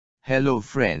Hello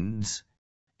friends,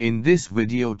 in this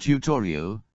video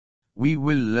tutorial, we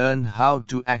will learn how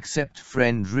to accept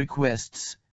friend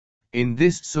requests in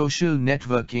this social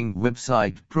networking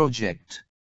website project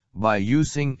by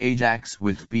using Ajax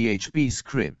with PHP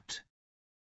script.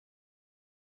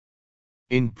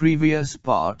 In previous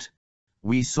part,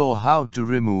 we saw how to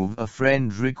remove a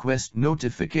friend request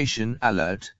notification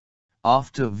alert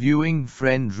after viewing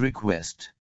friend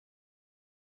request.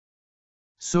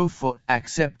 So for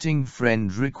accepting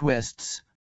friend requests,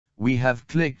 we have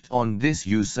clicked on this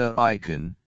user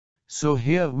icon. So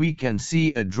here we can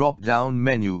see a drop-down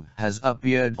menu has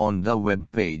appeared on the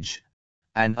web page,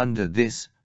 and under this,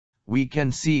 we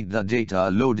can see the data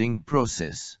loading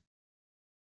process.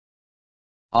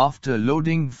 After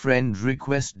loading friend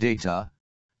request data,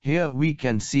 here we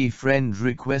can see friend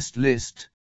request list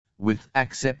with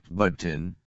accept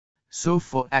button. So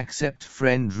for accept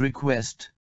friend request,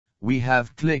 we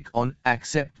have click on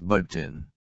accept button.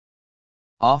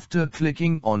 After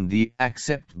clicking on the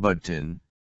accept button,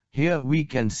 here we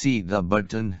can see the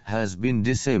button has been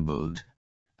disabled,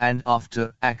 and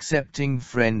after accepting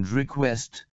friend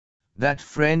request, that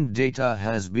friend data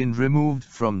has been removed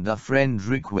from the friend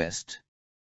request.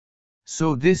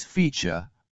 So this feature,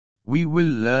 we will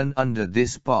learn under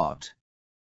this part.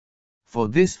 For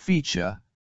this feature,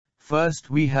 first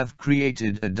we have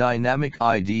created a dynamic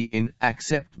ID in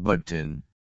accept button.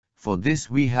 For this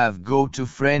we have go to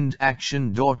friend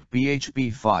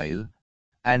action.php file,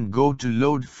 and go to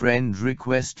load friend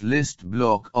request list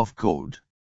block of code.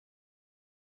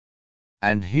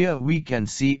 And here we can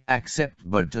see accept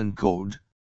button code.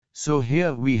 So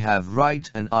here we have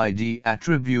write an ID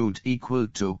attribute equal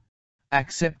to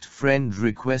accept friend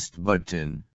request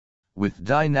button, with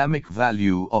dynamic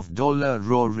value of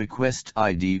 $row request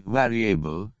ID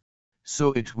variable,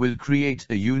 so it will create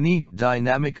a unique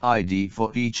dynamic ID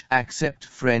for each accept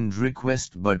friend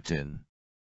request button.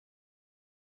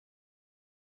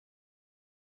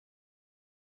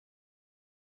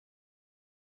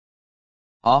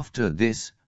 After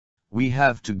this, we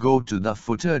have to go to the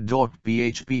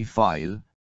footer.php file,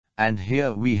 and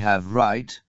here we have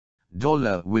write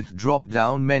with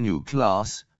drop-down menu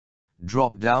class,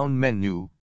 drop-down menu,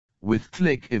 with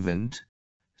click event.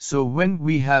 So when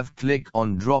we have click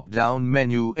on drop-down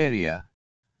menu area,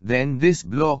 then this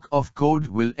block of code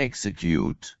will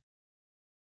execute.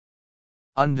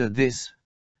 Under this,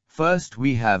 first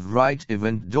we have write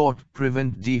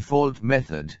event.prevent default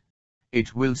method.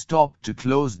 It will stop to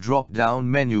close drop-down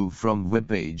menu from web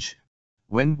page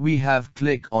when we have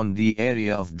click on the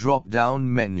area of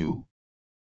drop-down menu.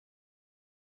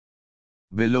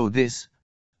 Below this,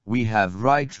 we have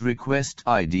write request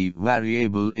ID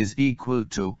variable is equal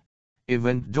to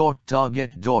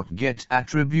event.target.get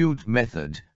attribute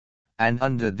method, and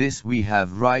under this we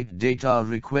have write data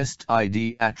request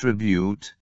ID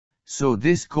attribute. So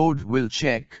this code will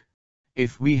check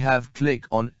if we have click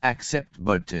on accept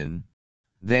button,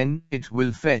 then it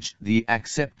will fetch the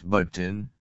accept button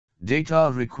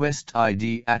data request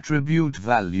ID attribute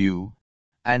value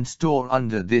and store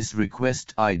under this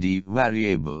request ID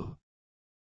variable.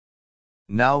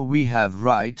 Now we have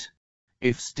write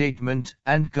if statement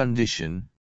and condition.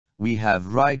 We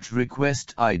have write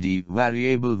request ID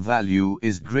variable value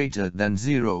is greater than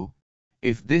 0.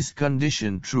 If this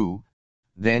condition true,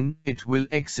 then it will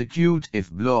execute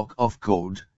if block of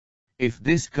code. If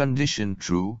this condition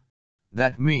true,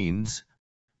 that means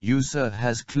user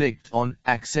has clicked on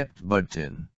accept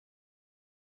button.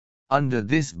 Under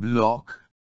this block,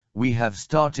 we have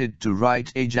started to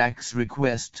write Ajax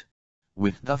request,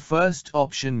 with the first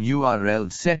option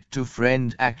URL set to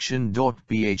friend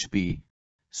action.php,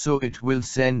 so it will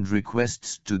send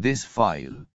requests to this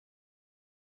file.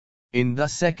 In the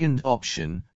second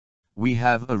option, we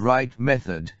have a write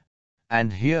method,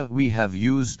 and here we have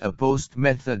used a post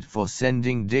method for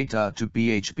sending data to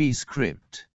PHP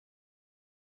script.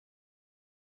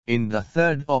 In the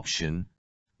third option,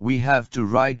 we have to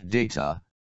write data,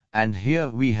 and here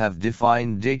we have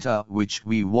defined data which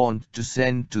we want to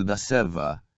send to the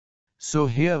server. So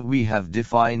here we have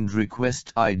defined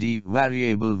request ID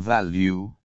variable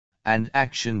value, and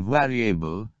action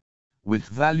variable, with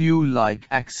value like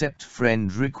accept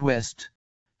friend request,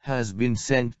 has been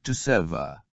sent to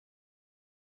server.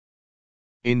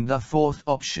 In the fourth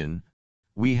option,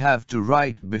 we have to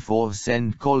write before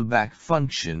send callback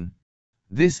function.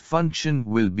 This function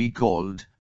will be called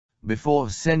before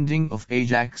sending of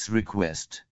Ajax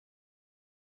request.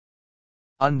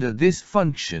 Under this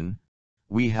function,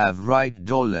 we have write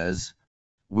dollars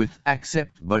with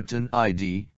accept button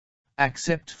ID,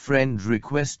 accept friend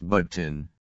request button,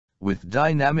 with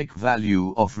dynamic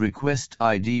value of request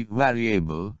ID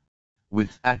variable,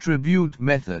 with attribute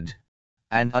method,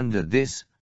 and under this,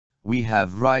 we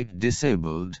have write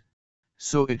disabled,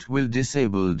 so it will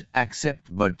disabled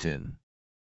accept button.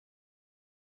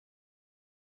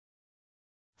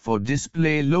 For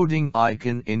display loading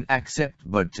icon in accept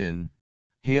button,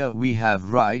 here we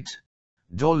have write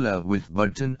 $with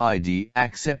button ID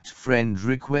accept friend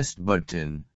request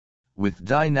button, with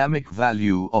dynamic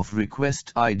value of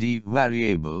request ID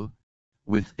variable,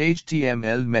 with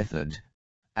HTML method,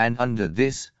 and under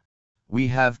this, we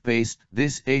have paste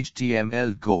this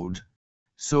HTML code,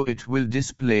 so it will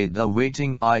display the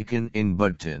waiting icon in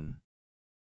button.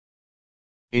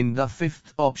 In the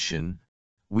fifth option,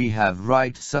 we have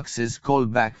write success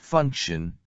callback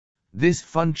function. This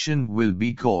function will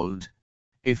be called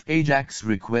if Ajax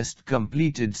request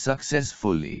completed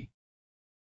successfully.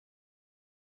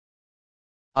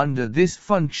 Under this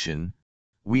function,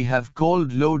 we have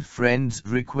called load friends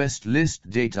request list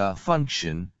data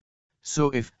function, so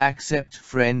if accept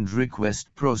friend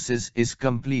request process is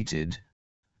completed,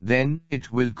 then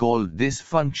it will call this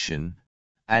function,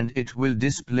 and it will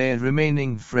display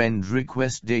remaining friend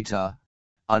request data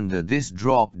under this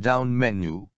drop-down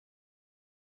menu.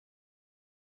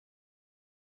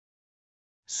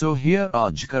 So here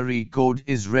our jQuery code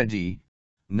is ready.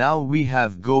 Now we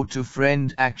have go to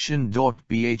friend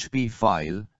action.php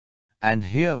file, and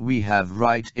here we have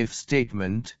write if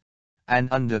statement, and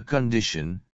under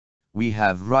condition, we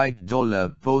have write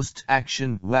 $post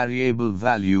action variable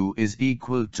value is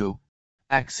equal to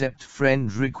accept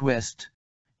friend request.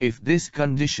 If this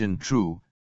condition true,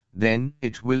 then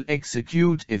it will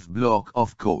execute if block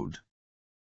of code.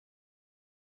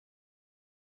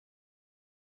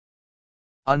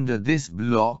 Under this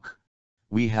block,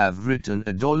 we have written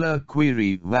a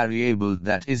 $query variable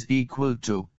that is equal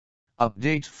to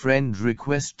update friend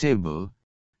request table,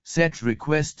 set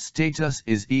request status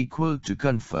is equal to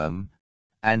confirm,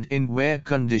 and in where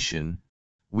condition,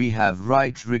 we have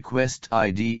write request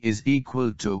ID is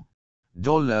equal to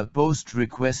 $post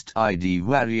request ID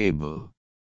variable.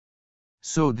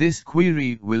 So this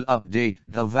query will update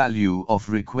the value of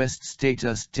request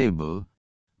status table,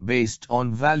 based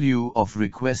on value of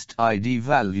request ID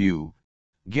value,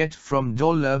 get from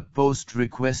 $post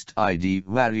request ID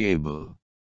variable.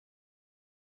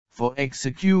 For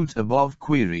execute above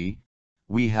query,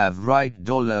 we have write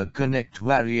 $connect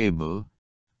variable,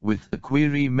 with a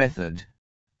query method,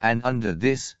 and under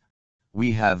this,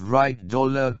 we have write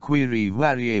 $query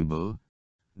variable.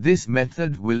 This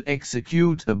method will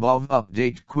execute above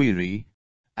update query,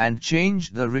 and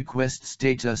change the request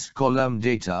status column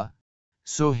data.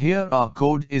 So here our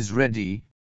code is ready.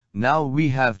 Now we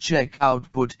have check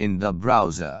output in the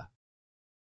browser.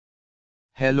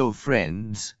 Hello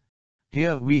friends.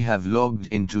 Here we have logged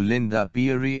into Linda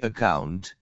Peary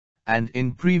account, and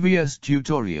in previous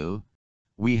tutorial,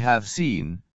 we have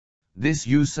seen, this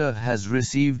user has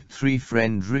received 3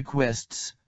 friend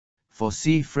requests. For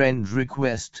see friend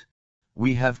request,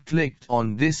 we have clicked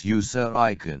on this user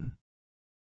icon.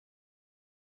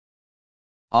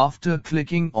 After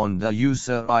clicking on the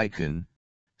user icon,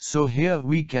 so here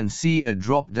we can see a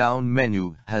drop-down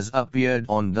menu has appeared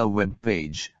on the web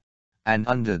page, and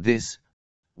under this,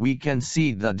 we can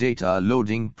see the data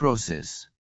loading process.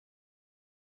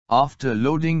 After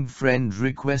loading friend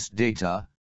request data,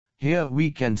 here we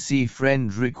can see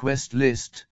friend request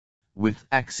list, with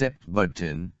accept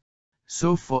button.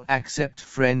 So for accept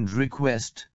friend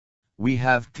request, we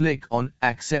have click on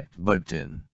accept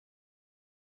button.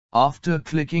 After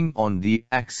clicking on the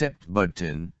accept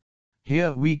button,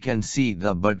 here we can see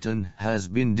the button has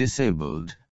been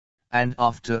disabled, and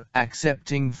after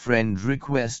accepting friend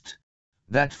request,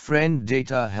 that friend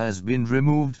data has been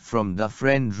removed from the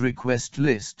friend request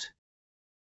list.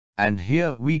 And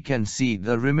here we can see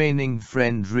the remaining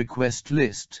friend request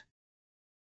list.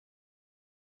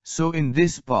 So in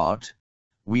this part,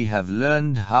 we have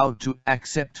learned how to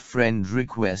accept friend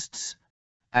requests,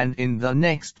 and in the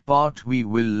next part we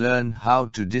will learn how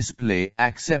to display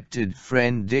accepted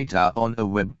friend data on a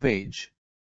web page.